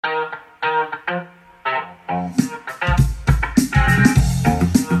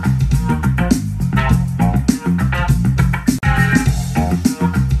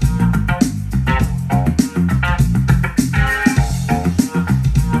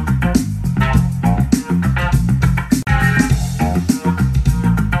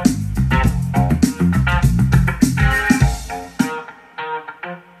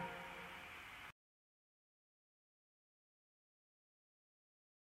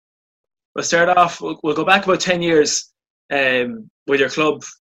we'll start off. We'll go back about 10 years with your club.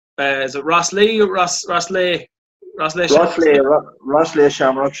 Is it Rosslea? Rosslea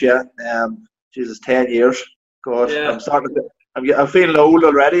Shamrocks, yeah. Jesus, 10 years. God, yeah. I'm feeling old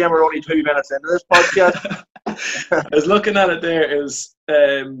already, and we're only 2 minutes into this podcast. I was looking at it there. It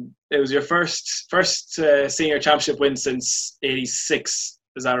was your first senior championship win since '86.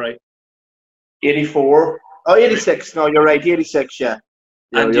 Is that right? 84. Oh, 86. No, you're right. 86. Yeah.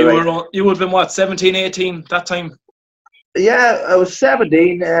 And you would have been what, 17, 18 that time? Yeah, I was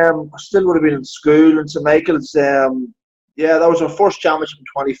 17. I still would have been in school in St Michael's. Yeah, that was our first championship in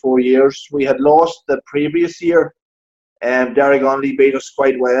 24 years. We had lost the previous year. Derek Onley beat us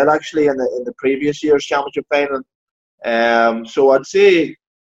quite well, actually, in the previous year's championship final. So I'd say,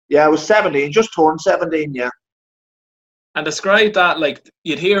 yeah, I was 17, just turned 17, yeah. And describe that, like,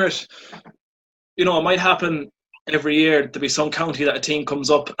 you'd hear it, it might happen every year. There'll be some county that a team comes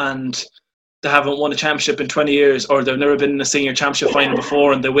up and they haven't won a championship in 20 years, or they've never been in a senior championship final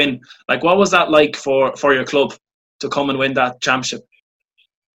before and they win. Like, what was that like for your club to come and win that championship?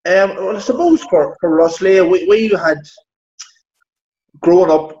 Well, I suppose for Rosslea, we had,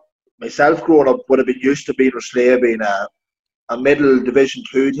 growing up, would have been used to being Rosslea being a middle Division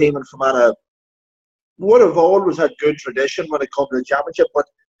 2 team in Fermanagh. Would have always had good tradition when it comes to the championship, but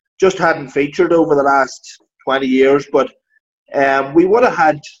just hadn't featured over the last 20 years. But we would have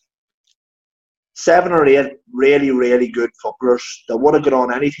had 7 or 8 really, really good footballers that would have got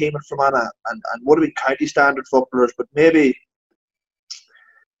on any team in Fermanagh and would have been county standard footballers, but maybe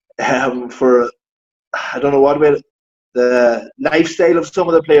for, I don't know what way, the lifestyle of some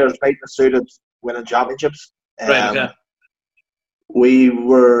of the players mightn't have suited winning championships. Right, yeah. We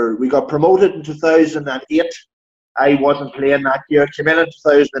got promoted in 2008. I wasn't playing that year. Came in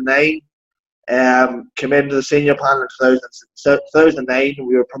 2009. Came into the senior panel in 2009.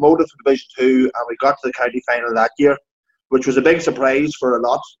 We were promoted from Division 2 and we got to the county final that year, which was a big surprise for a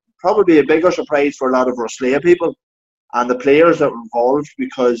lot. Probably a bigger surprise for a lot of Rosslea people and the players that were involved,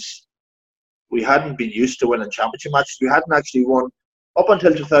 because we hadn't been used to winning championship matches. We hadn't actually won, up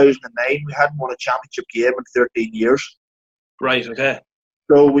until 2009, we hadn't won a championship game in 13 years. Right, okay.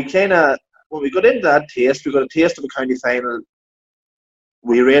 So we kind of, when we got into that taste, we got a taste of a county final.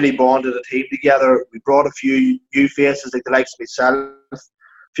 We really bonded a team together. We brought a few new faces, like the likes of myself. A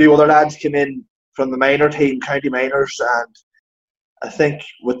few other lads came in from the minor team, county minors, and I think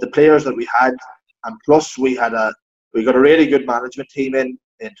with the players that we had, and plus we got a really good management team in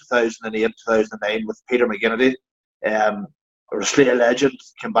 2008, 2009 with Peter McGinnity, a Rosslea legend,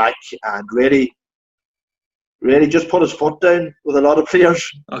 came back and really just put his foot down with a lot of players.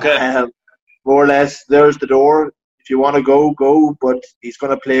 Okay. More or less, there's the door. If you want to go, but he's going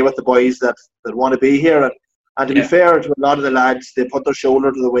to play with the boys that want to be here. And to be fair to a lot of the lads, they put their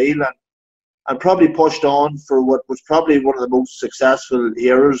shoulder to the wheel and probably pushed on for what was probably one of the most successful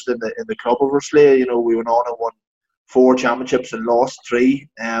eras in the club of Rosslea. We went on and won 4 championships and lost 3.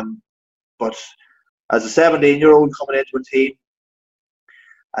 But as a 17-year-old coming into a team,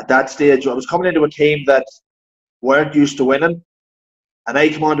 at that stage, I was coming into a team that weren't used to winning, and I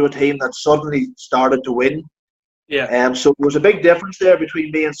came onto a team that suddenly started to win. Yeah. So there was a big difference there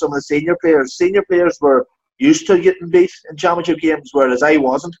between me and some of the senior players. Senior players were used to getting beat in championship games, whereas I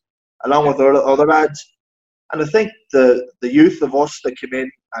wasn't, along with other lads. And I think the youth of us that came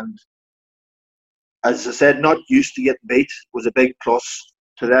in and, as I said, not used to getting beat was a big plus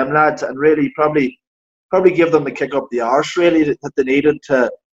to them lads, and really probably give them the kick up the arse really that they needed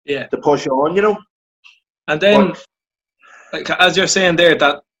to push on, And then, like, as you're saying there,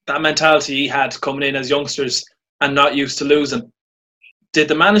 that mentality you had coming in as youngsters and not used to losing, did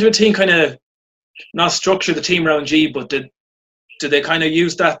the management team kind of not structure the team around G, but did they kind of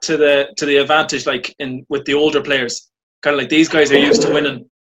use that to the advantage, like with the older players? Kind of like, these guys are used to winning.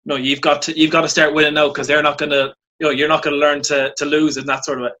 No, you've got to start winning now, because they're not going to, you're not going to learn to lose in that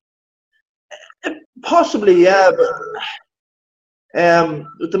sort of way. Possibly, yeah, but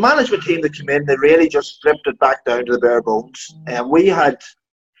with the management team that came in, they really just stripped it back down to the bare bones. And we had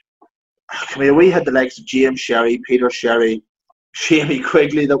the likes of James Sherry, Peter Sherry, Shamey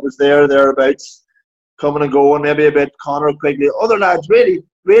Quigley that was thereabouts, coming and going, maybe a bit, Conor Quigley, other lads, really,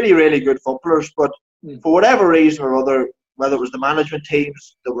 really, really good footballers, but for whatever reason or other, whether it was the management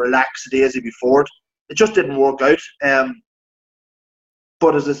teams that were lackadaisy before it just didn't work out.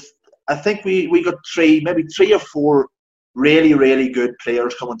 But I think we got 3 or 4 really, really good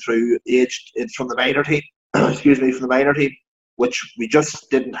players coming through, aged from the minor team, from the minor team, which we just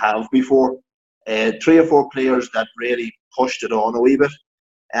didn't have before. 3 or 4 players that really pushed it on a wee bit.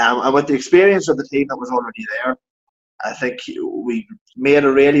 And with the experience of the team that was already there, I think we made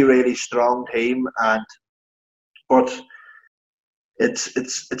a really, really strong team, but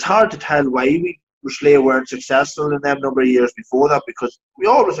it's hard to tell why we weren't successful in them number of years before that, because we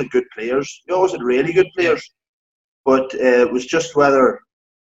always had good players. We always had really good players. But it was just whether it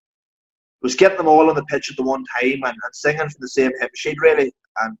was getting them all on the pitch at the one time and singing from the same hymn sheet, really.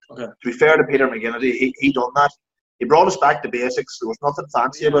 And to be fair to Peter McGinnity, he done that. He brought us back to basics. There was nothing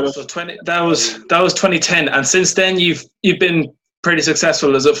fancy about it. So that was 2010, and since then you've been pretty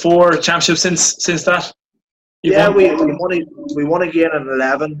successful. Is it 4 championships since that? We won again in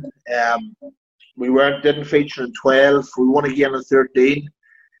 11. We didn't feature in 12. We won again in 13.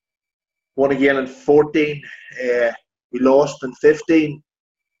 Won again in 14. We lost in 15,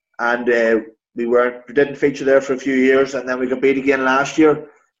 and we didn't feature there for a few years, and then we got beat again last year.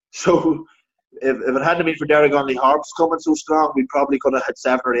 So if it hadn't been for Derek Onley Harps coming so strong, we probably could have had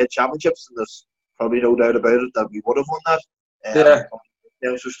 7 or 8 championships, and there's probably no doubt about it that we would have won that.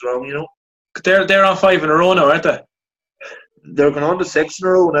 They're so strong, you know. They're on 5 in a row now, aren't they? They're going on to 6 in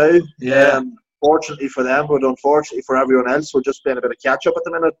a row now. Yeah. Fortunately for them, but unfortunately for everyone else, we're just playing a bit of catch up at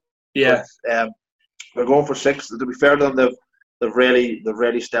the minute. Yeah. But, we're going for 6. To be fair to them, they've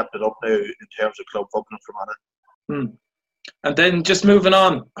really stepped it up now in terms of club football in Fermanagh. And then just moving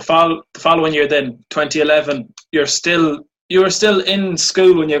on, the following year, then 2011, you were still in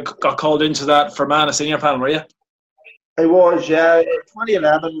school when you got called into that Fermanagh senior panel, were you? I was, yeah. In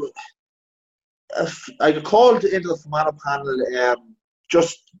 2011, I got called into the Fermanagh panel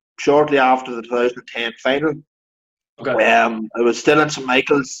just shortly after the 2010 final. Okay. I was still in St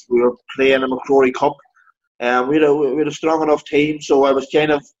Michael's. We were playing a McCrory Cup. We had a strong enough team, so I was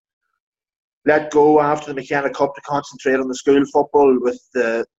kind of let go after the McKenna Cup to concentrate on the school football, with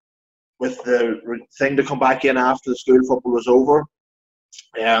the thing to come back in after the school football was over.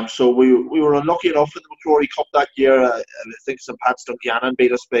 So we were unlucky enough in the McCrory Cup that year. I think St Pat's Dungannon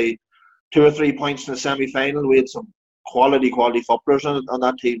beat us by 2 or 3 points in the semi-final. We had some quality footballers on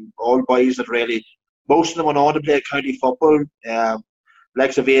that team, all boys that really, most of them went on to play county football.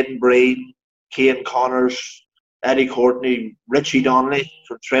 Likes of Aidan Breen, Cian Connors, Eddie Courtney, Richie Donnelly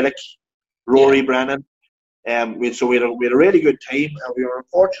from Trillick, Rory Brennan. We had a really good team, and we were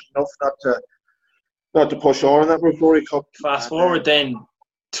unfortunate enough not to push on in that McCrory Cup. Fast forward then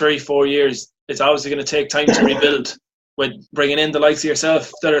 3-4 years, it's obviously going to take time to rebuild. With bringing in the likes of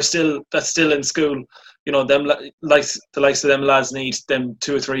yourself that's still in school, you know, the likes of them lads need them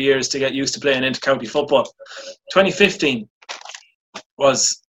 2 or 3 years to get used to playing inter-county football. 2015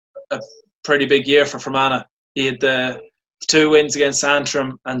 was a pretty big year for Fermanagh. He had the 2 wins against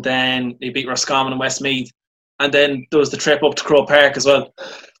Antrim, and then he beat Roscommon and Westmeath, and then there was the trip up to Croke Park as well.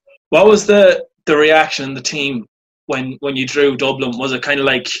 What was the reaction in the team when you drew Dublin? Was it kind of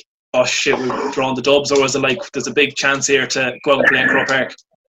like, oh shit, we've drawn the Dubs, or was it like there's a big chance here to go out and play in Croke Park?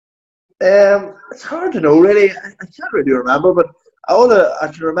 It's hard to know, really. I can't really remember, but I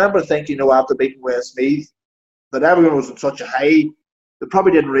can remember thinking, after beating Westmeath, that everyone was on such a high. They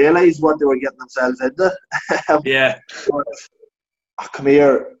probably didn't realise what they were getting themselves into. Yeah. But, come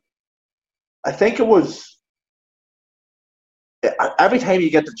here. I think it was every time you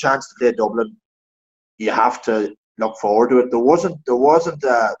get the chance to play Dublin, you have to look forward to it. There wasn't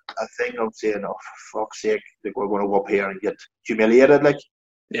a thing of saying, oh, for fuck's sake, like, we're going to go up here and get humiliated. Like,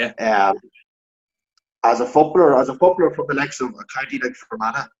 yeah. As a footballer from the likes of a county like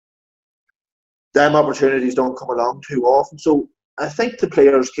Fermanagh, them opportunities don't come along too often. So I think the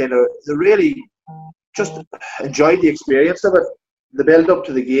players they really just enjoyed the experience of it, the build up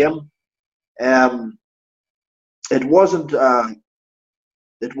to the game. It wasn't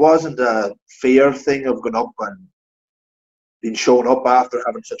a fair thing of going up and being shown up after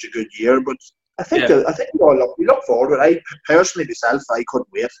having such a good year, but I think we look forward to it. I personally myself, I couldn't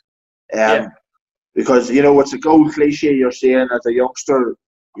wait. Because it's a old cliche you're saying as a youngster.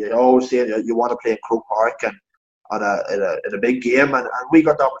 You always say you want to play in Croke Park and in a big game, and we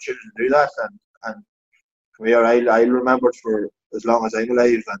got the opportunity to do that. And from here, I'll remember it for as long as I'm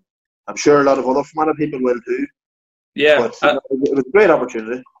alive, and I'm sure a lot of other Fermanagh people will too. Yeah, but it was a great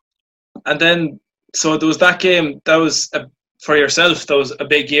opportunity. And then, so there was that game. That was for yourself. That was a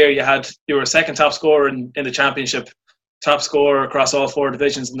big year. You were second top scorer in the championship, top scorer across all 4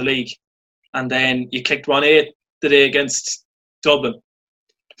 divisions in the league, and then you kicked 1-8 the day against Dublin.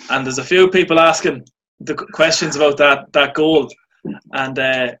 And there's a few people asking the questions about that goal.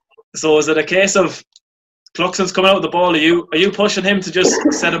 And so is it a case of Cluxton's coming out with the ball? Are you pushing him to just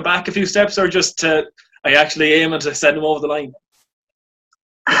set him back a few steps, or just are you actually aiming to send him over the line?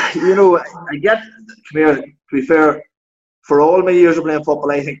 I get, come here, to be fair, for all my years of playing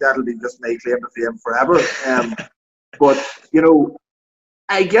football, I think that'll be just my claim to fame forever. But, you know,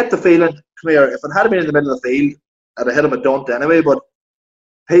 I get the feeling, come here, if it had been in the middle of the field, I'd have hit him a dunt anyway, but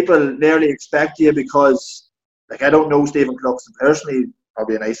people nearly expect you because, like, I don't know Stephen Cluxton personally,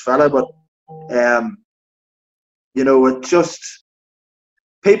 probably a nice fella, but, you know, it just,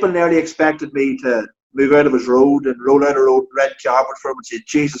 people nearly expected me to move out of his road and roll out a red carpet for him and say,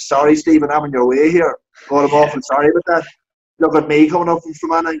 Jesus, sorry, Stephen, I'm in your way here. God, I'm awful sorry about that. Look at me coming up from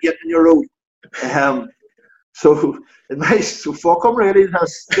Fermanagh and getting in your road. So it might, so fuck him really.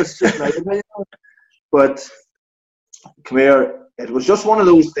 That's just like it, you know? But come here, it was just one of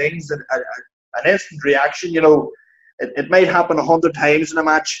those things, an instant reaction. You know, it might happen 100 times in a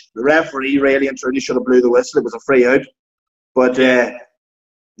match. The referee really and truly should have blew the whistle. It was a free out. But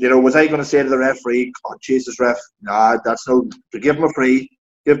you know, was I going to say to the referee, "Oh Jesus, ref, nah, that's no. To give him a free,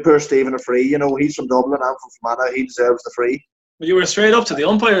 give poor Stephen a free. You know, he's from Dublin, I'm from Fermanagh. He deserves the free." But you were straight up to the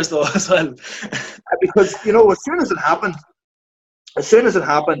umpires though as well. Because, you know, as soon as it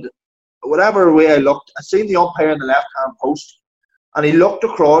happened, whatever way I looked, I seen the umpire in the left-hand post, and he looked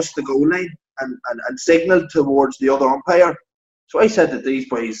across the goal line and signalled towards the other umpire. So I said that these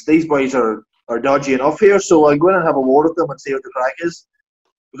boys are dodgy enough here, so I'll go in and have a word with them and see what the crack is.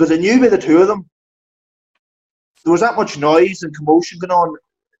 Because I knew by the two of them, there was that much noise and commotion going on,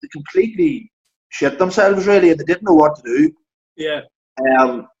 they completely shit themselves really, and they didn't know what to do. Yeah.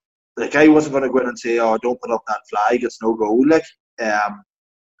 Like, I wasn't going to go in and say, "Oh, don't put up that flag, it's no goal." Like,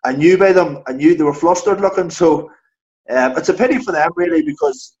 I knew by them, I knew they were flustered looking. So it's a pity for them really,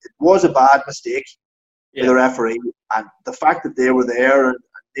 because it was a bad mistake by the referee, and the fact that they were there and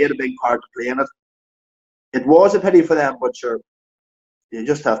they had a big part to play in it. It was a pity for them, but sure, you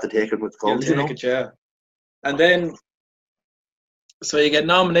just have to take it with comes. You take it, yeah. And then, so you get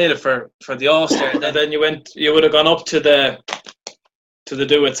nominated for the All-Star, and then you would have gone up to the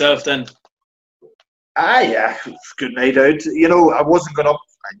do itself then. Yeah, good night out. You know, I wasn't going up.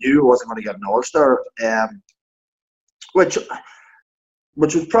 I knew I wasn't going to get an All-Star, which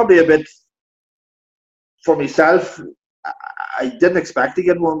was probably a bit for myself. I didn't expect to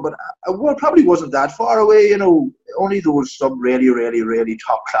get one, but I probably wasn't that far away. You know, only there was some really, really, really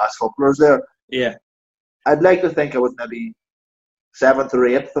top-class footballers there. Yeah. I'd like to think I was maybe 7th or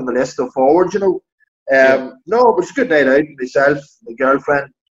 8th on the list of forwards, you know. No, it was a good night out. Myself, my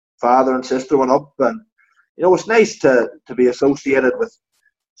girlfriend, father and sister went up, and you know, it's nice to be associated with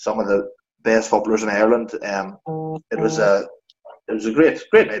some of the best footballers in Ireland. It was a great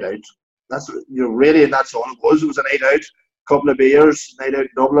night out. That's, you know, really, and that's all it was. It was a night out, a couple of beers, night out in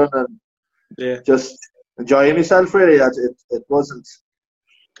Dublin, and just enjoying myself. Really, it wasn't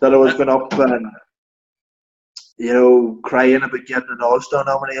that I was going up and, you know, crying about getting an All-Star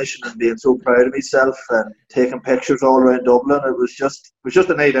nomination and being so proud of myself and taking pictures all around Dublin. It was just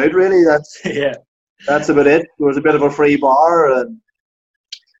a night out, really. That's about it. There was a bit of a free bar, and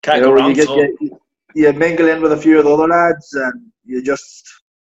can't go wrong, you mingle in with a few of the other lads, and you just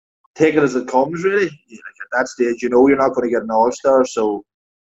take it as it comes, really. Like, at that stage, you know you're not going to get an All-Star, so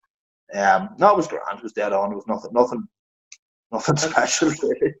no, it was grand. It was dead on. It was nothing special,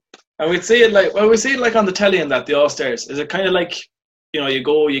 really. And we see it like on the telly and that, the All-Stars. Is it kind of like, you know, you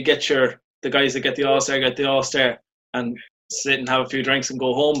go, you get the guys that get the All-Star and sit and have a few drinks and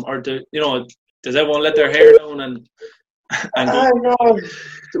go home, or does everyone let their hair down and go? No,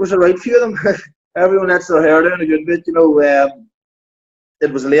 there was a right few of them. Everyone lets their hair down a good bit, you know.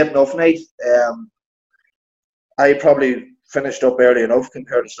 It was a late enough night. I probably finished up early enough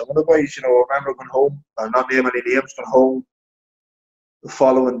compared to some of the boys. You know, I remember going home, I'll not name any names, going home the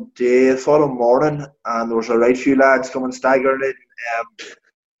following morning, and there was a right few lads coming staggering in,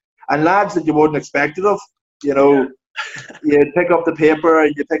 and lads that you wouldn't expect it of. You know, you pick up the paper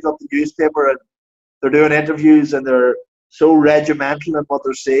and you pick up the newspaper, and they're doing interviews, and they're so regimental in what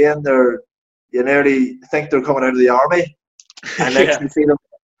they're saying. You nearly think they're coming out of the army, and next you see them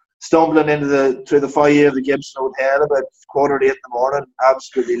stumbling through the foyer of the Gibson Hotel about 7:45 in the morning,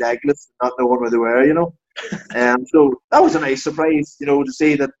 absolutely legless, not knowing where they were. You know. So that was a nice surprise, you know, to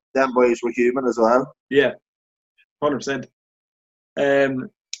see that them boys were human as well. Yeah, 100%.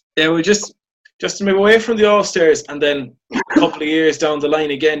 We just to move away from the All-Stars, and then a couple of years down the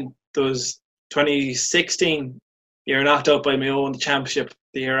line again, there was 2016, you're knocked out by Mayo in the championship.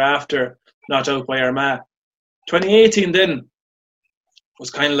 The year after, knocked out by Armagh. 2018 then was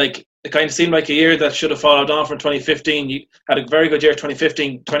it kind of seemed like a year that should have followed on from 2015. You had a very good year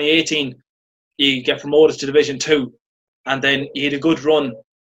 2015. 2018, you get promoted to Division 2, and then you had a good run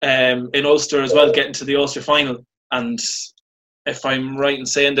in Ulster as well, getting to the Ulster final. And if I'm right in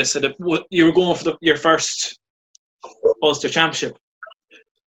saying this, you were going for your first Ulster Championship.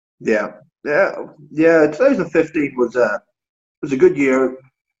 Yeah. Yeah. 2015 was a good year.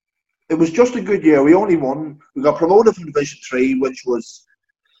 It was just a good year. We only won. We got promoted from Division 3, which was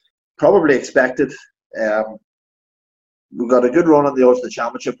probably expected. We got a good run in the Ulster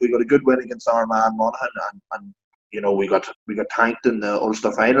Championship. We got a good win against Armagh and Monaghan, and we got tanked in the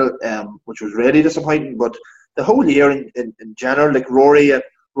Ulster final, which was really disappointing. But the whole year in general, like Rory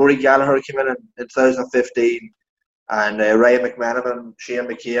Gallagher came in 2015, and Ryan McMenamin, Shane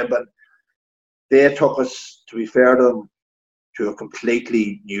McCabe, and they took us, to be fair to them, to a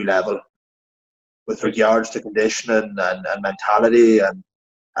completely new level with regards to conditioning and mentality and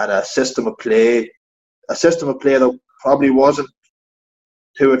a system of play. A system of play that probably wasn't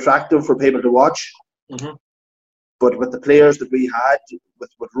too attractive for people to watch. Mm-hmm. But with the players that we had,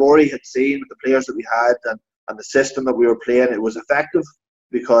 with what Rory had seen, with the players that we had, and the system that we were playing, it was effective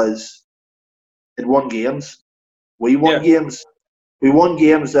because it won games. We won games. We won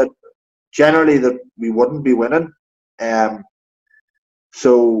games that generally that we wouldn't be winning.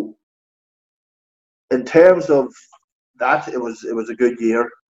 So in terms of that, it was a good year.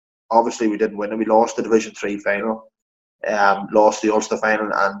 Obviously, we didn't win it. We lost the Division 3 final, lost the Ulster final,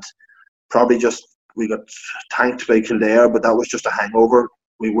 and probably we got tanked by Kildare, but that was just a hangover.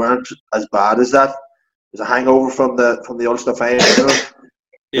 We weren't as bad as that. It was a hangover from the Ulster final.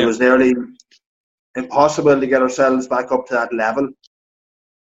 It was nearly impossible to get ourselves back up to that level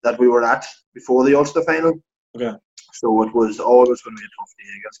that we were at before the Ulster final. Okay. So it was always going to be a tough day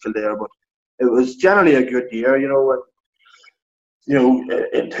against Kildare, but it was generally a good year,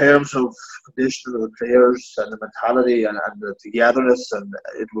 in terms of conditioning of the players and the mentality and the togetherness, and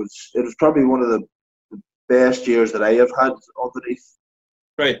it was probably one of the best years that I have had underneath.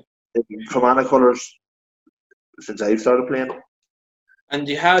 Right. Fermanagh colours since I've started playing. And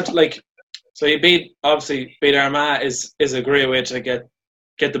you had so you beat Armagh is a great way to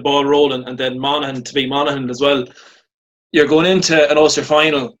get the ball rolling, and then Monaghan to beat Monaghan as well. You're going into an Ulster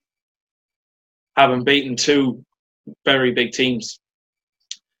final having beaten two very big teams.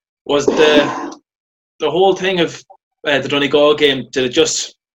 Was the whole thing of the Donegal game, did it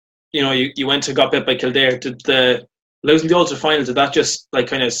just, you went and got bit by Kildare, did the losing the Ulster final, did that just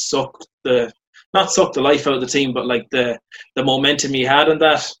kind of not suck the life out of the team, but the momentum you had in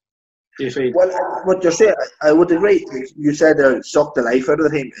that, do you feel? Well, what you're saying, I would agree. You said it sucked the life out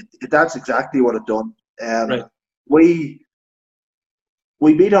of the team. That's exactly what it done. Right. We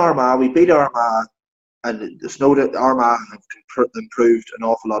beat Armagh, and there's no doubt Armagh have improved an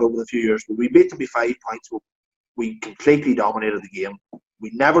awful lot over the few years, but we beat them by 5 points. We completely dominated the game.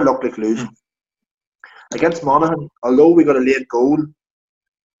 We never looked like losing. Against Monaghan, although we got a late goal,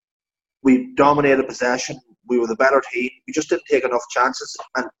 we dominated possession. We were the better team. We just didn't take enough chances,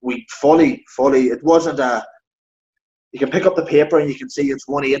 and we fully. It wasn't you can pick up the paper and you can see it's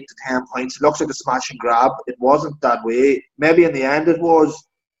 8 to 10 points. It looks like a smash and grab. It wasn't that way. Maybe in the end it was,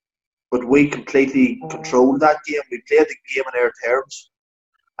 but we completely controlled that game. We played the game in our terms,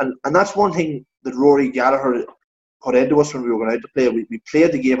 and that's one thing that Rory Gallagher put into us when we were going out to play. We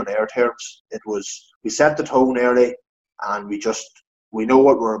played the game in our terms. We set the tone early, and we know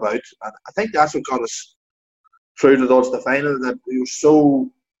what we're about. And I think that's what got us through to the final, that we were so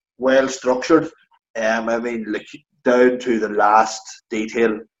well structured. Down to the last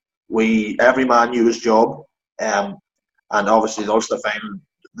detail, every man knew his job. And obviously the Ulster final,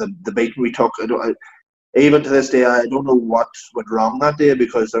 the beating we took, even to this day, I don't know what went wrong that day,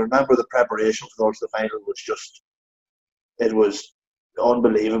 because I remember the preparation for the Ulster final it was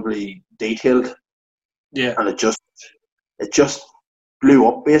unbelievably detailed. Yeah. And it just blew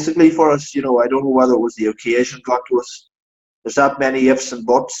up basically for us. I don't know whether it was the occasion got to us. There's that many ifs and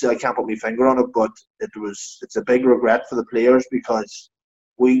buts. I can't put my finger on it, but it's a big regret for the players, because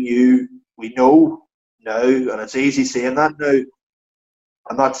we know now, and it's easy saying that now.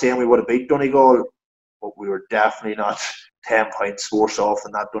 I'm not saying we would have beat Donegal, but we were definitely not 10 points worse off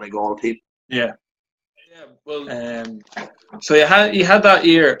than that Donegal team. Yeah. Yeah. Well, so you had that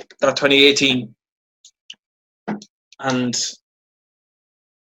year, that 2018, and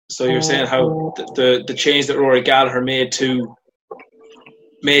so you're saying how the change that Rory Gallagher made to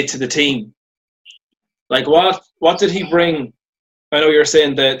the team. What did he bring? I know you're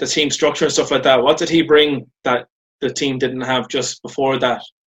saying the team structure and stuff like that. What did he bring that the team didn't have just before that?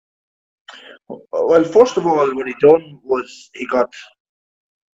 Well, first of all, what he done was he got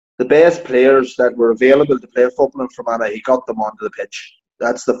the best players that were available to play football in Fermanagh. He got them onto the pitch.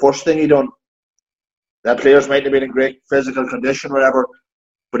 That's the first thing he done. That players might have been in great physical condition, whatever,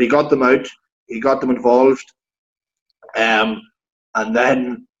 but he got them out. He got them involved. And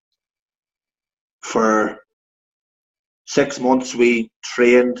then for 6 months we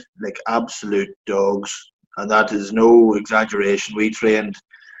trained like absolute dogs, and that is no exaggeration. We trained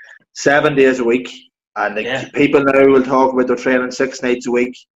 7 days a week, and people now will talk about their training 6 nights a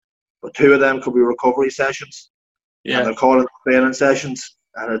week, but 2 of them could be recovery sessions. Yeah. And they're calling training sessions,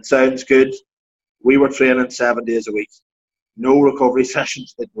 and it sounds good. We were training 7 days a week. No recovery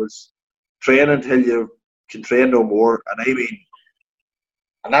sessions. It was train until you can train no more. And I mean,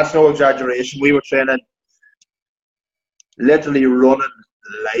 and that's no exaggeration. We were training, literally running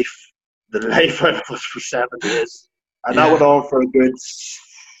the life out of us for 7 days. And that went on for a good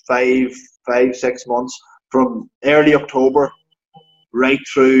 6 months, from early October right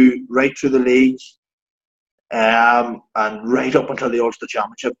through the league, and right up until the Ulster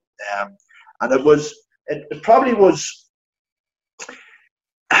Championship. And it probably was,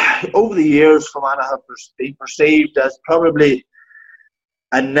 over the years, Fermanagh have been perceived as probably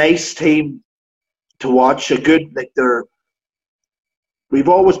a nice team to watch. We've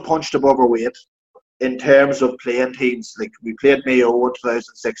always punched above our weight in terms of playing teams. Like, we played Mayo in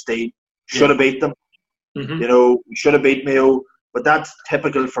 2016, should have beat them. Mm-hmm. You know, we should have beat Mayo, but that's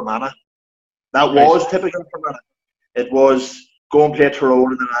typical Fermanagh. That was typical Fermanagh. It was go and play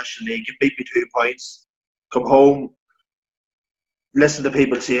Tyrone in the National League, you beat me 2 points, come home, listen to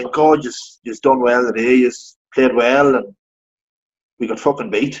people saying, God, you've done well today, you've played well, and we got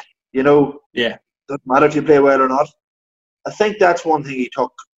fucking beat. You know? Yeah. Doesn't matter if you play well or not. I think that's one thing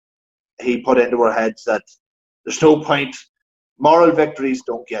he put into our heads, that there's no point. Moral victories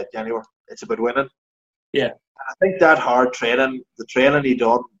don't get you anywhere. It's about winning. Yeah. And I think that hard training, the training he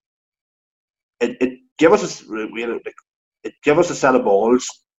done, it gave us a set of balls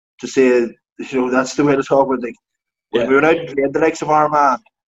to say, you know, that's the way to talk about it. Like, when we went out and played the likes of Armagh,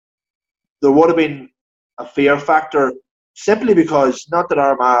 there would have been a fear factor, simply because, not that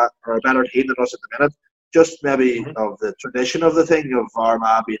Armagh are a better team than us at the minute, just maybe of the tradition of the thing, of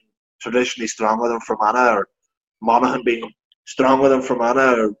Armagh being traditionally stronger than Fermanagh, or Monaghan being stronger than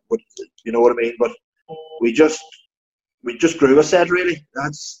Fermanagh, or you know what I mean. But we just grew a set, really.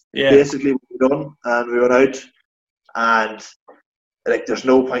 That's basically what we done, and we went out, and like, there's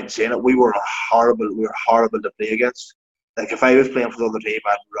no point in saying it. We were horrible to play against. Like, if I was playing for the other team,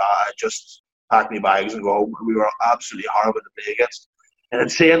 I'd just pack my bags and go home. We were absolutely horrible to play against. And in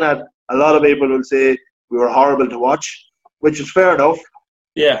saying that, a lot of people will say we were horrible to watch, which is fair enough.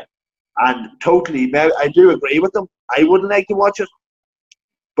 Yeah. And totally, I do agree with them. I wouldn't like to watch it,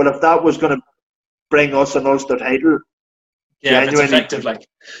 but if that was going to bring us an Ulster title, genuinely, it's effective, like,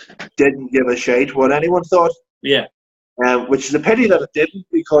 didn't give a shite what anyone thought. Yeah. Which is a pity that it didn't,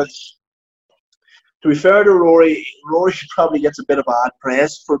 because, to be fair to Rory probably gets a bit of bad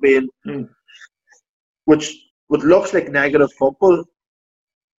press for being, which looks like negative football.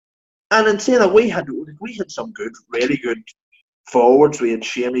 And in saying that, we had some really good forwards. We had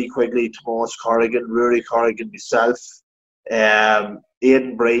Shamey Quigley, Tomas Corrigan, Rory Corrigan, myself,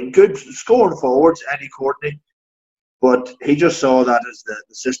 Aidan Breen, good scoring forwards, Eddie Courtney. But he just saw that as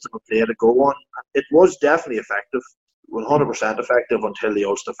the system of play to go on. It was definitely effective, 100% effective, until the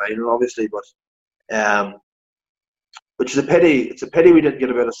Ulster final, obviously. But which is a pity. It's a pity we didn't get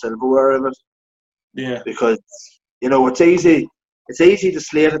a bit of silverware of it. Yeah. Because, you know, it's easy to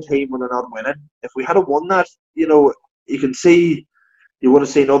slate a team when they're not winning. If we had won that, you know, you would have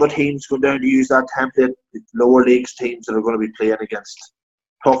seen other teams going down to use that template, lower leagues teams that are going to be playing against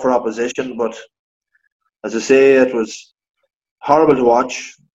tougher opposition. But as I say, it was horrible to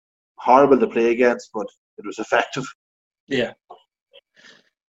watch, horrible to play against, but it was effective. Yeah.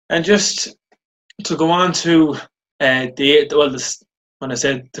 And just to go on to when I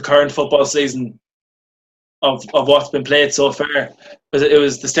said the current football season of what's been played so far, it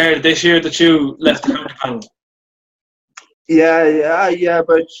was the start of this year that you left the county panel. Yeah.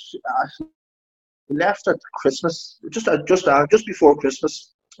 But we left at Christmas, just before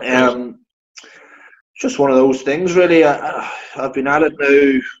Christmas. Just one of those things, really. I've been at it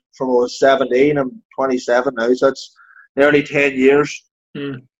now from I was 17. I'm 27 now, so it's nearly 10 years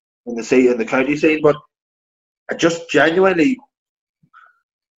in the county scene. But I just genuinely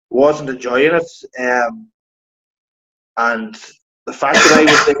wasn't enjoying it, and the fact that I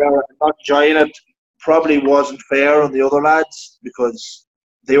was there and not enjoying it probably wasn't fair on the other lads, because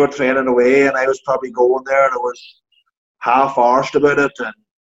they were training away and I was probably going there, and I was half-arsed about it and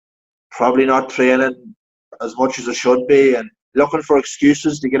probably not training as much as I should be, and looking for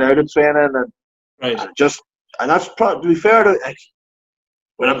excuses to get out of training, and that's probably, to be fair to, like,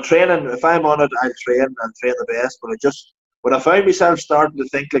 when I'm training, if I'm on it, I'll train the best. But when I found myself starting to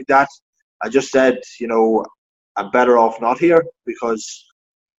think like that, I just said, you know, I'm better off not here, because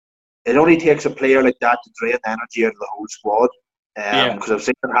it only takes a player like that to drain the energy out of the whole squad. Because I've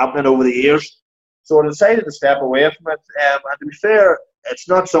seen it happening over the years. So I decided to step away from it. And to be fair, it's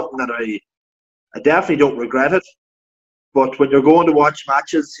not something that I definitely don't regret it. But when you're going to watch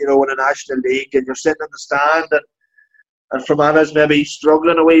matches, in the National League, and you're sitting in the stand, and Fermanagh's maybe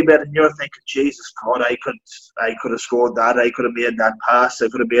struggling a wee bit, and you're thinking, Jesus God, I could have scored that, I could have made that pass, I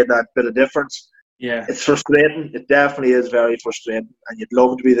could have made that bit of difference. Yeah, it's frustrating. It definitely is very frustrating, and you'd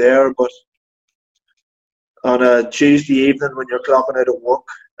love to be there, but on a Tuesday evening when you're clocking out at work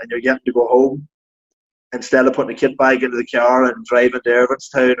and you're getting to go home, instead of putting a kit bag into the car and driving to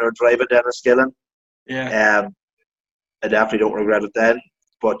Irvinstown or driving down Enniskillen, I definitely don't regret it then.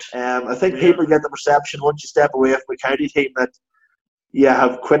 But I think people get the perception once you step away from a county team that you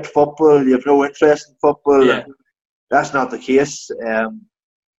have quit football, you have no interest in football. Yeah. That's not the case.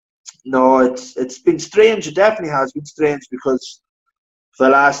 No, it's been strange. It definitely has been strange, because for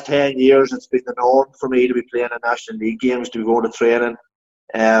the last 10 years it's been the norm for me to be playing in National League games, to be going to training.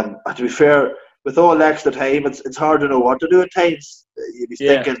 And to be fair, with all the extra time, it's hard to know what to do at times. You'd be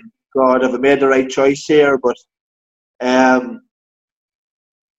thinking, God, have I made the right choice here? But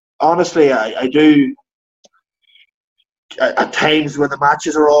honestly, I do. At times when the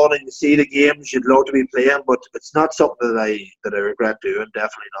matches are on and you see the games, you'd love to be playing, but it's not something that I regret doing.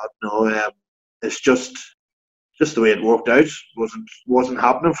 Definitely not. No, it's just the way it worked out. Wasn't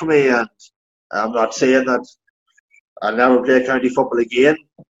happening for me, and I'm not saying that I'll never play county football again.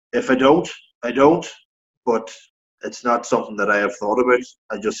 If I don't, I don't. But it's not something that I have thought about.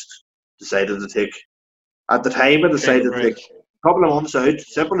 I just decided to take. At the time, I decided to take a couple of months out.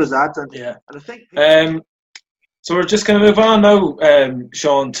 Simple as that. And, and I think. So we're just going to move on now,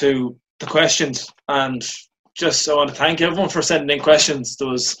 Sean, to the questions, and just I want to thank everyone for sending in questions. There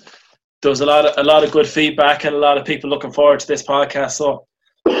was a lot of good feedback and a lot of people looking forward to this podcast. So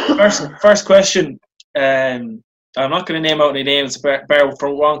first question, I'm not going to name out any names, bear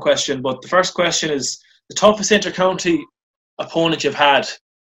for one question, but the first question is the toughest inter-county opponent you've had,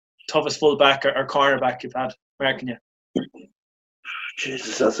 toughest full-back or cornerback you've had, where can you?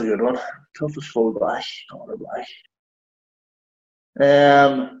 Jesus, that's a good one. Toughest full-back, cornerback.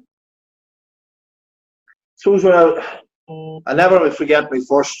 Suppose I never will forget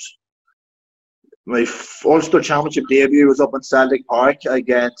my Ulster Championship debut was up in Celtic Park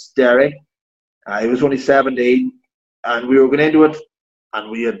against Derry. I was only 17, and we were going into it,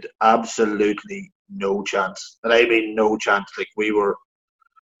 and we had absolutely no chance. And I mean no chance. Like we were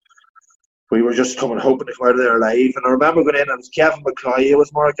just hoping to come out of there alive. And I remember going in, and it was Kevin McCloy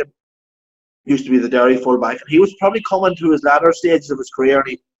was marking. Used to be the Derry fullback, and he was probably coming to his latter stages of his career.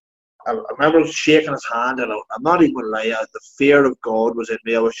 And I remember shaking his hand, and I'm not even going to lie, the fear of God was in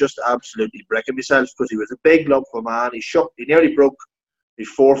me. I was just absolutely bricking myself, because he was a big lump of a man. He nearly broke the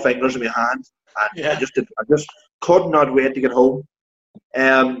 4 fingers in my hand, and I just could not wait to get home.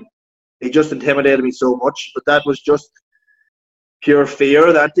 He just intimidated me so much, but that was just pure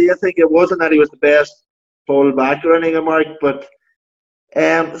fear that day. I think it wasn't that he was the best fullback or anything, Mark, but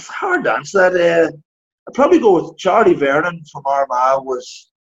it's hard to answer that. I'd probably go with Charlie Vernon from Armagh.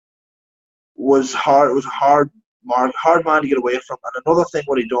 Was hard. It was a hard man to get away from. And another thing,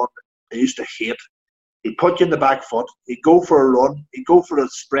 what he done, I used to hate. He'd put you in the back foot. He'd go for a run. He'd go for a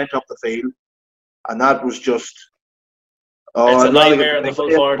sprint up the field, and that was just it's a nightmare in the full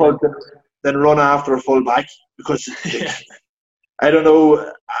forward. Then run after a full back, because I don't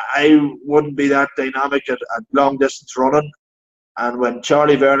know. I wouldn't be that dynamic at long distance running. And when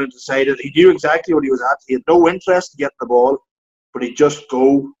Charlie Vernon decided, he knew exactly what he was at. He had no interest in getting the ball, but he'd just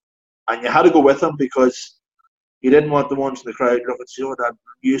go. And you had to go with him, because you didn't want the ones in the crowd looking, that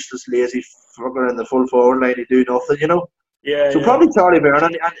useless, lazy fucker in the full forward line, he'd do nothing, So probably Charlie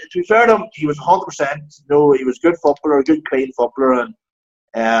Vernon. And to be fair to him, he was 100%. He was a good footballer, a good, clean footballer.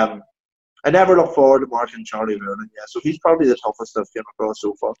 And I never look forward to marking Charlie Vernon. Yeah, so he's probably the toughest I've come across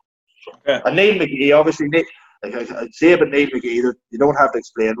so far. Okay. And Neil McGee, obviously, I'd say about Neil McGee that you don't have to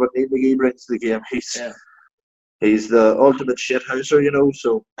explain what Neil McGee brings to the game. He's the ultimate shithouser, so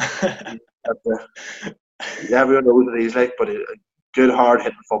everyone knows what he's like, but a good hard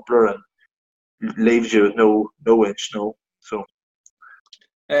hitting footballer and leaves you with no inch, no. So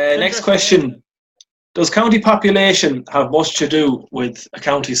next question. Does county population have much to do with a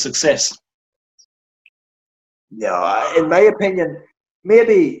county's success? Yeah, in my opinion,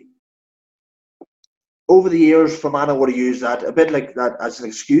 maybe over the years, Fermanagh would have used that a bit like that as an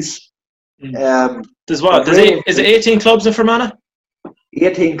excuse. Is it 18 clubs in Fermanagh?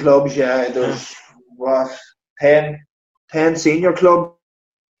 18 clubs, yeah. There's 10 senior clubs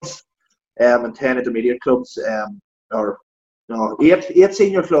and 10 intermediate clubs. Or No, eight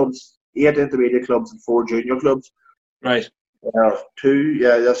senior clubs, 8 intermediate clubs, and 4 junior clubs. Right. 2.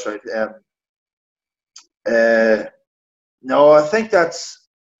 Yeah, that's right. No, I think it's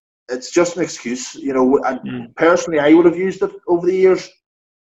just an excuse, you know. And personally, I would have used it over the years.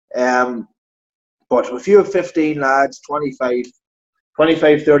 But if you have 15 lads, 25,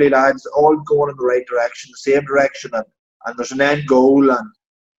 30 lads, all going in the right direction, the same direction, and there's an end goal, and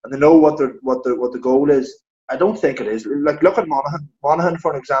they know what the goal is, I don't think it is. Like, look at Monaghan. Monaghan,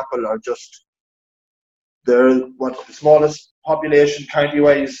 for example, are just, they're the smallest population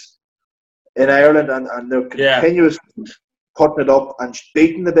county-wise in Ireland, and they're continuously putting it up and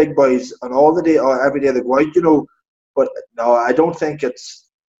beating the big boys on all the day, or every day they go out, you know. But no, I don't think it's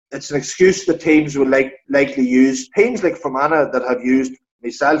an excuse that teams will likely use. Teams like Fermanagh that have used,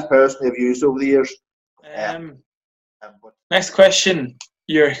 myself personally have used over the years. Next question,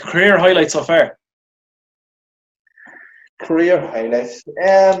 your career highlights so far? Career highlights.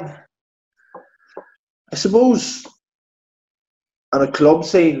 I suppose on a club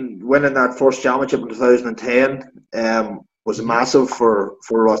scene, winning that first championship in 2010 was massive for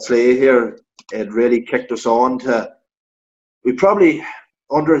Rosslea here. It really kicked us on to. We probably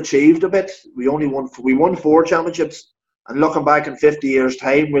underachieved a bit. We won 4 championships, and looking back in 50 years'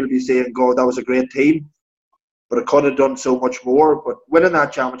 time, we'll be saying, "God, that was a great team," but it could have done so much more. But winning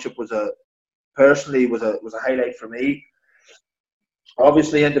that championship was a highlight for me.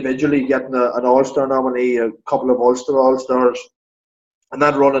 Obviously, individually getting an All-Star nominee, a couple of Ulster All-Stars, and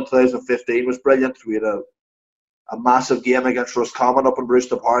that run in 2015 was brilliant. We had a massive game against Roscommon up in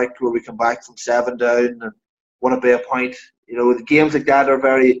Brewster Park where we come back from 7 down and won it by a point. You know, the games like that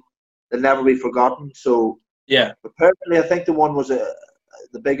they'll never be forgotten. So yeah. But personally, I think the one was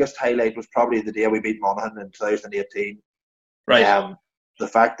the biggest highlight was probably the day we beat Monaghan in 2018. Right. The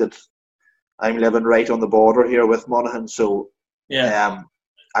fact that I'm living right on the border here with Monaghan, so and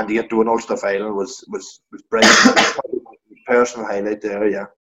to get to an Ulster final was brilliant. Personal highlight there, yeah.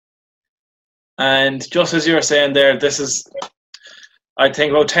 And just as you were saying there, this is, I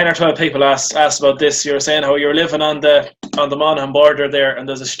think about 10 or 12 people asked about this. You were saying how you're living on the Monaghan border there, and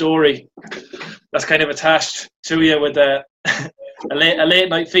there's a story that's kind of attached to you with a late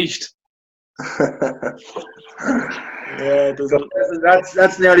night feast. Yeah,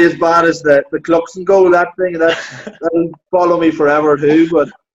 that's nearly as bad as the Cluxon goal. That thing that'll follow me forever too. But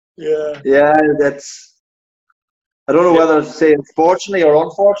yeah, that's. I don't know whether to say unfortunately or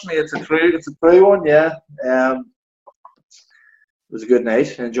unfortunately. It's a true one. Yeah, it was a good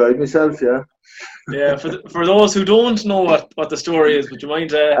night. I enjoyed myself. Yeah. Yeah. For those who don't know what the story is, would you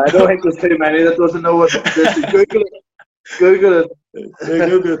mind? I don't think there's too many that doesn't know what this is. Google it. Google it.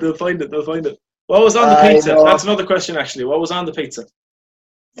 They'll find it. What was on the pizza? That's another question, actually. What was on the pizza?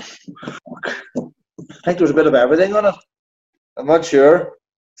 I think there was a bit of everything on it. I'm not sure.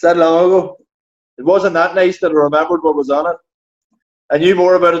 It's that long ago. It wasn't that nice that I remembered what was on it. I knew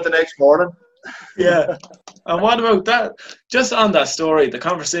more about it the next morning. Yeah. And what about that? Just on that story, the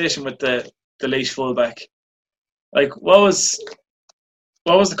conversation with the Laois fullback. Like, what was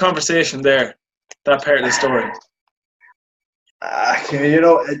the conversation there? That part of the story. You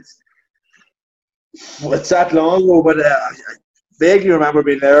know, it's that long ago, but I vaguely remember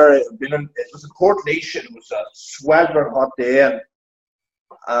being there. It was in Portlaoise. It was a sweltering hot day,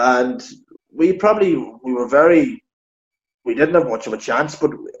 and we didn't have much of a chance,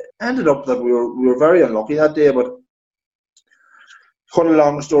 but it ended up that we were very unlucky that day. But cut a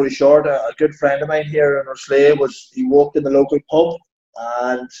long story short, a good friend of mine here in Rosslea he walked in the local pub,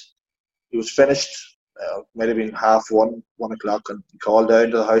 and he was finished. Might have been 1:30, and he called down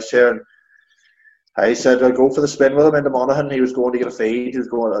to the house here, and I said I'd go for the spin with him into Monaghan. He was going to get a feed. I'd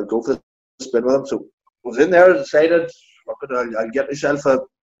go for the spin with him. So I was in there, decided, I'll get myself a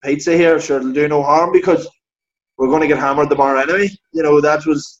pizza here. Sure, it'll do no harm because we're going to get hammered tomorrow anyway. You know, that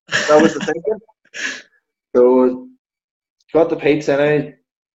was the thinking. So got the pizza anyway.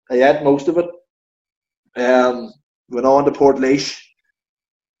 I ate most of it. Went on to Portlaoise.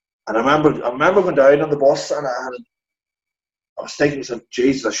 And I remember going down on the bus, and I was thinking to myself,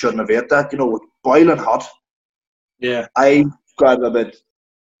 Jesus, I shouldn't have ate that. You know, with boiling hot. Yeah. I got about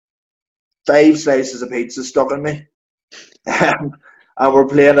 5 slices of pizza stuck in me. And we're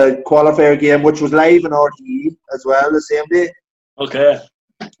playing a qualifier game, which was live in RTE as well the same day. Okay.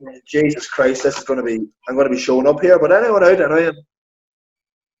 Jesus Christ, I'm going to be showing up here. But anyway, anyway.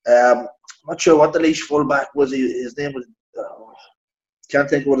 I'm not sure what the Laois fullback was. His name was. Can't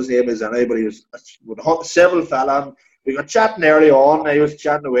think what his name is anyway, but he was with several fella. We got chatting early on. I was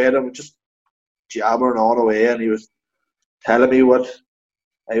chatting away at him, just jabbering on away, and he was telling me what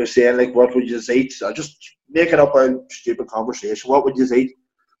I was saying, like, what would you eat? I just making up a stupid conversation. What would you eat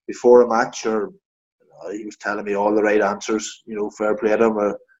before a match? Or he was telling me all the right answers. Fair play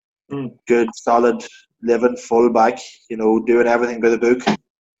to him. Good, solid, living full-back. Doing everything by the book.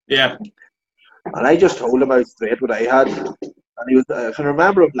 Yeah. And I just told him out straight what I had. And he was, I can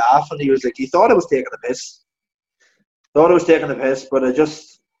remember him laughing. He was like, he thought I was taking a piss. But I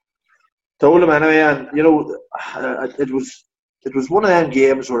just told him anyway. And, it was one of them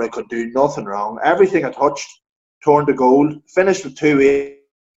games where I could do nothing wrong. Everything I touched turned to gold. Finished with 2-8,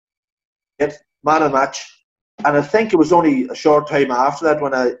 man of the match. And I think it was only a short time after that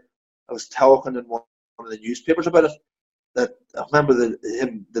when I was talking in one of the newspapers about it, that I remember the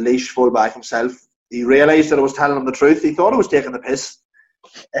Laois fullback himself, he realised that I was telling him the truth. He thought I was taking the piss.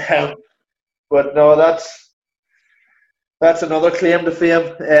 But no, that's another claim to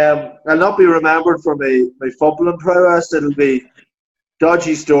fame. I'll not be remembered for my footballing prowess. It'll be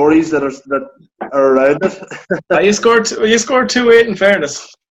dodgy stories that are around it. You scored 2-8 in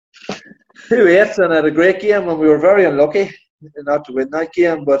fairness. 2-8, and I had a great game, and we were very unlucky not to win that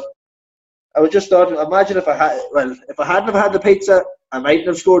game. But I was just thought, imagine if I hadn't have had the pizza, I mightn't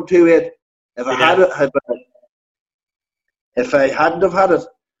have scored 2-8. If I hadn't have had it,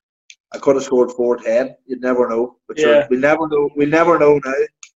 I could have scored 4-10. You'd never know. But sure, we'll never know. We'll never know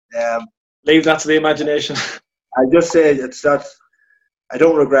now. Leave that to the imagination. I just say it's that. I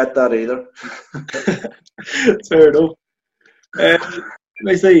don't regret that either. Fair enough. Let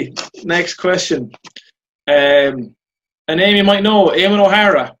me see. Next question. A name you might know, Eamon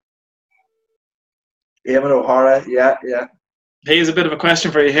O'Hara. Eamon O'Hara, yeah. Here's a bit of a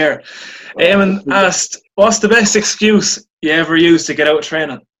question for you here. Eamon asked, what's the best excuse you ever used to get out of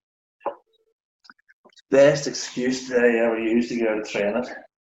training? Best excuse that I ever used to get out of training?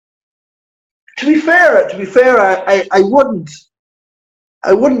 To be fair, I wouldn't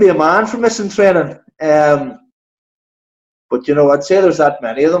be a man for missing training. But I'd say there's that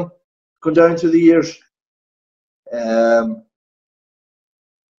many of them going down through the years.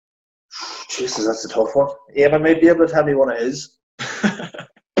 Jesus, that's a tough one. Eamon might be able to tell me one of his. I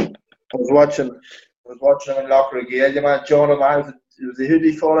was watching him in Lochra Gael. You man, John O'Mahony. Who did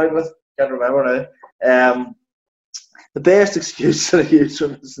he fall out with? Can't remember now. The best excuse that I used for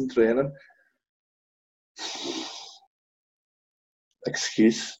missing training.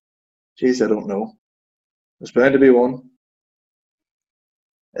 Excuse? Jeez, I don't know. There's bound to be one.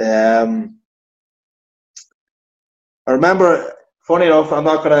 I remember, funny enough,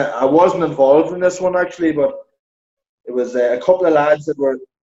 I wasn't involved in this one actually, but it was a couple of lads that were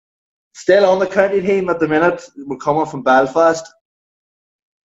still on the county team at the minute. Were coming from Belfast,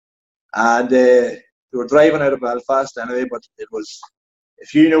 and they were driving out of Belfast anyway. But it was,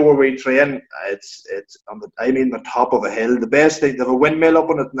 if you know where we train, it's on the top of a hill. The best thing, they have a windmill up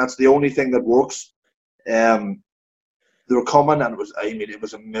on it, and that's the only thing that works. They were coming, and it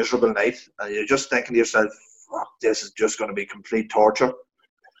was a miserable night, and you're just thinking to yourself, this is just going to be complete torture. A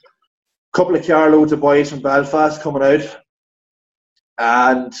couple of carloads of boys from Belfast coming out,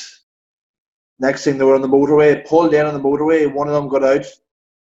 and next thing they were on the motorway, pulled in on the motorway. One of them got out,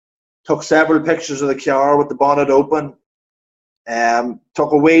 took several pictures of the car with the bonnet open,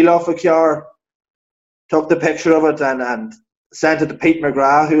 took a wheel off the car, took the picture of it, and sent it to Pete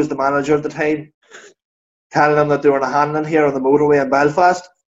McGrath, who was the manager at the time, telling him that they were in a handling here on the motorway in Belfast.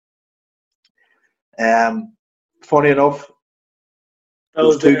 Funny enough, there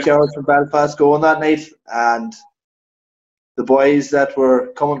was two cars from Belfast going that night, and the boys that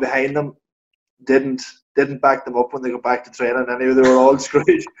were coming behind them didn't back them up when they got back to training. Anyway, they were all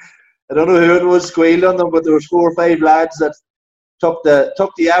screwed. I don't know who it was squealed on them, but there was 4 or 5 lads that took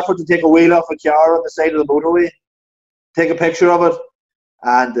the effort to take a wheel off a car on the side of the motorway, take a picture of it,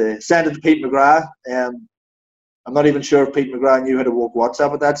 and send it to Pete McGrath. I'm not even sure if Pete McGrath knew how to work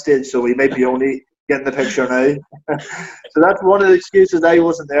WhatsApp at that stage, so he might be only getting the picture now. So that's one of the excuses. I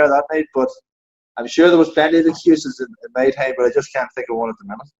wasn't there that night, but I'm sure there was plenty of excuses in my time, but I just can't think of one at the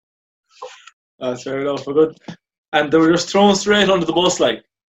minute. That's fair enough. We're good. And they were just thrown straight under the bus, like?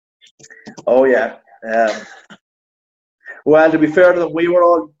 Oh, yeah. Well, to be fair to them, we were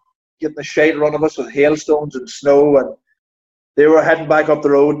all getting the shite run of us with hailstones and snow, and they were heading back up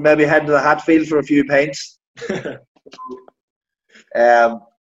the road, maybe heading to the Hatfield for a few pints.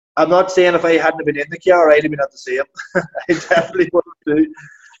 I'm not saying if I hadn't been in the car, I'd have been at the same. I definitely wouldn't do.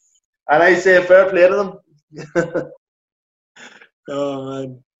 And I say fair play to them.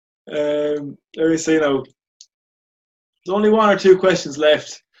 Oh, man. Let me see now. There's only 1 or 2 questions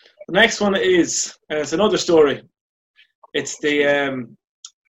left. The next one is, it's another story. It's the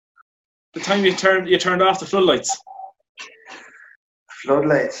time you turned off the floodlights.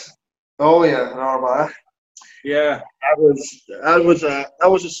 Floodlights. Oh yeah, in Armagh. Yeah. That was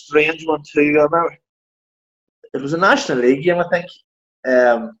a strange one too. I remember it was a National League game, I think.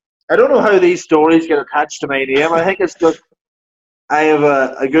 I don't know how these stories get attached to my name. I think it's just I have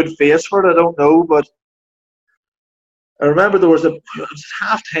a good face for it. I don't know, but I remember it was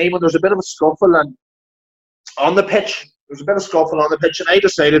half time and there was a bit of a scuffle and on the pitch. There was a bit of scuffle on the pitch, and I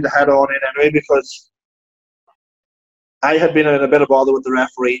decided to head on in anyway because I had been in a bit of bother with the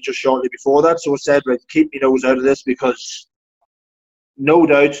referee just shortly before that. So I said, right, keep my nose out of this because no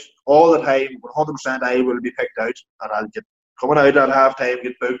doubt all the time, 100% I will be picked out and I'll get coming out at half time,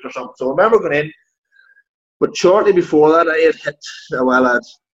 get booked or something. So I remember going in, but shortly before that, I had hit, I'd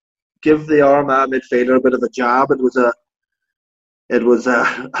give the Armagh midfielder a bit of a jab. It was a bit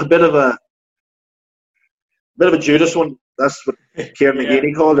of a Judas one. That's what Kieran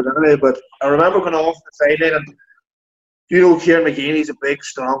McGeeney called it anyway. But I remember going off the sideline and Kieran McGeeney's a big,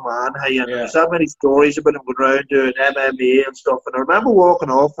 strong man. And there's that many stories about him going around doing MMA and stuff. And I remember walking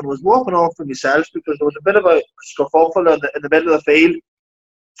off and was walking off for myself because there was a bit of a scuffle in the middle of the field.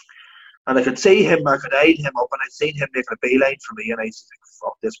 And I could see him, I could eyed him up, and I'd seen him making a beeline for me. And I was like,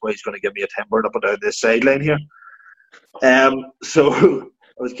 fuck, this boy's going to give me a timber up and down this sideline here. So I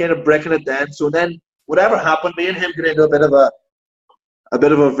was kind of breaking it then. So then, whatever happened, me and him got into a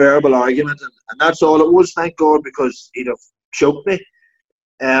bit of a verbal argument, and that's all it was, thank God, because he'd have choked me.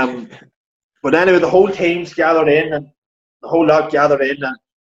 But anyway, the whole team's gathered in, and the whole lot gathered in,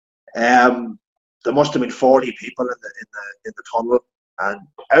 and there must have been 40 people in the tunnel, and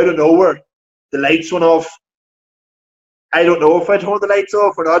out of nowhere, the lights went off. I don't know if I turned the lights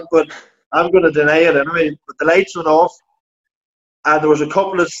off or not, but I'm going to deny it anyway. But the lights went off, and there was a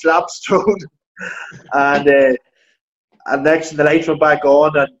couple of slaps thrown, and next the lights went back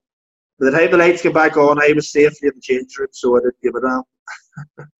on, and by the time the lights came back on, I was safely in the change room, so I didn't give a damn.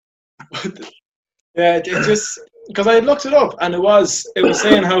 Yeah, it just because I had looked it up and it was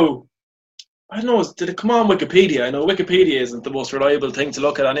saying how, I don't know, did it come on Wikipedia? I know Wikipedia isn't the most reliable thing to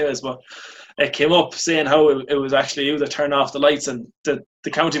look at anyways, but it came up saying how it was actually you that turned off the lights, and the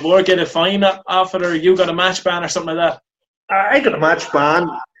county board get a fine off it, or you got a match ban or something like that. I got a match ban,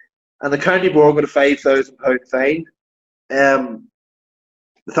 and the county board got a £5,000 fine.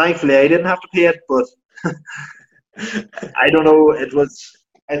 Thankfully, I didn't have to pay it, but I don't know.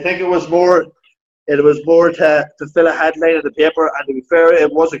 I think it was more to fill a headline in the paper, and to be fair,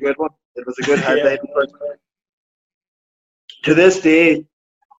 it was a good one. It was a good headline. Because to this day,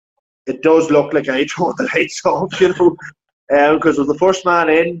 it does look like I turned the lights off, because I was the first man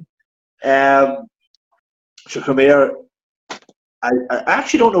in. So come here. I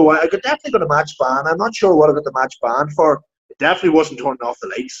actually don't know why. I could definitely got a match ban. I'm not sure what I got the match ban for. It definitely wasn't turning off the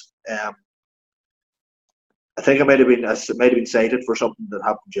lights. I think it might have been cited for something that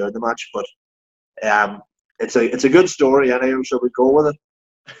happened during the match, but it's a good story anyway, so we go with it.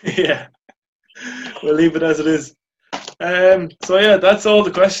 Yeah, we'll leave it as it is. So yeah, that's all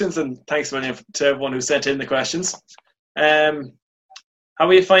the questions, and thanks million to everyone who sent in the questions. How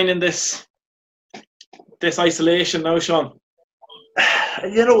are you finding this isolation now, Sean?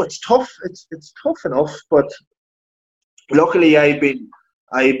 It's tough. It's tough enough, but luckily I've been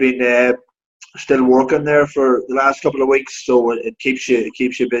still working there for the last couple of weeks, so it keeps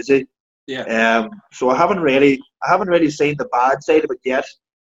you busy. Yeah. So I haven't really seen the bad side of it yet.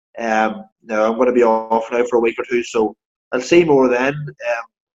 No, I'm going to be off now for a week or two, so I'll see more then.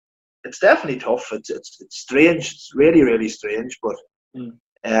 It's definitely tough. It's strange. It's really, really strange. But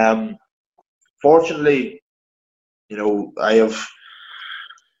fortunately, I have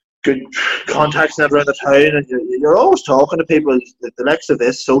good contacts around the town, and you're always talking to people. The likes of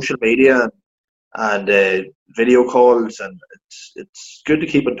this social media and video calls, and it's good to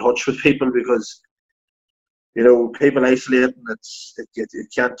keep in touch with people because people isolating.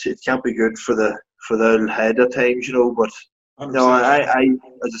 It can't be good for the head at times, But 100%. I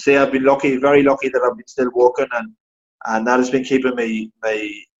as I say, I've been very lucky that I've been still working, and that has been keeping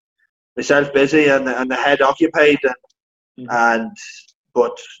myself busy and the head occupied,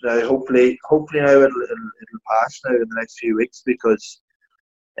 but hopefully now it'll pass now in the next few weeks because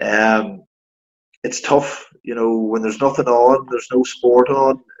it's tough, when there's nothing on, there's no sport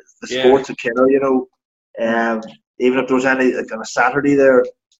on, the sport's a killer, even if there was any like on a Saturday there,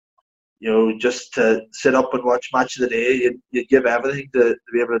 just to sit up and watch match of the day, you'd give everything to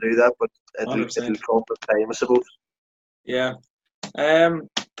be able to do that, but it'll come with time, I suppose. Yeah. I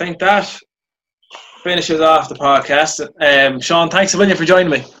think that finishes off the podcast. Sean, thanks a million for joining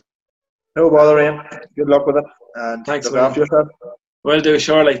me. No bother, Ian. Good luck with it. And thanks look after yourself. Will do,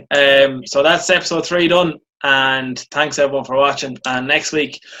 surely. So that's episode 3 done. And thanks everyone for watching. And next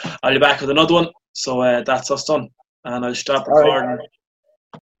week I'll be back with another one. So that's us done. And I'll stop recording.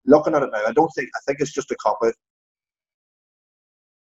 Looking at it now, I think it's just a cop-out.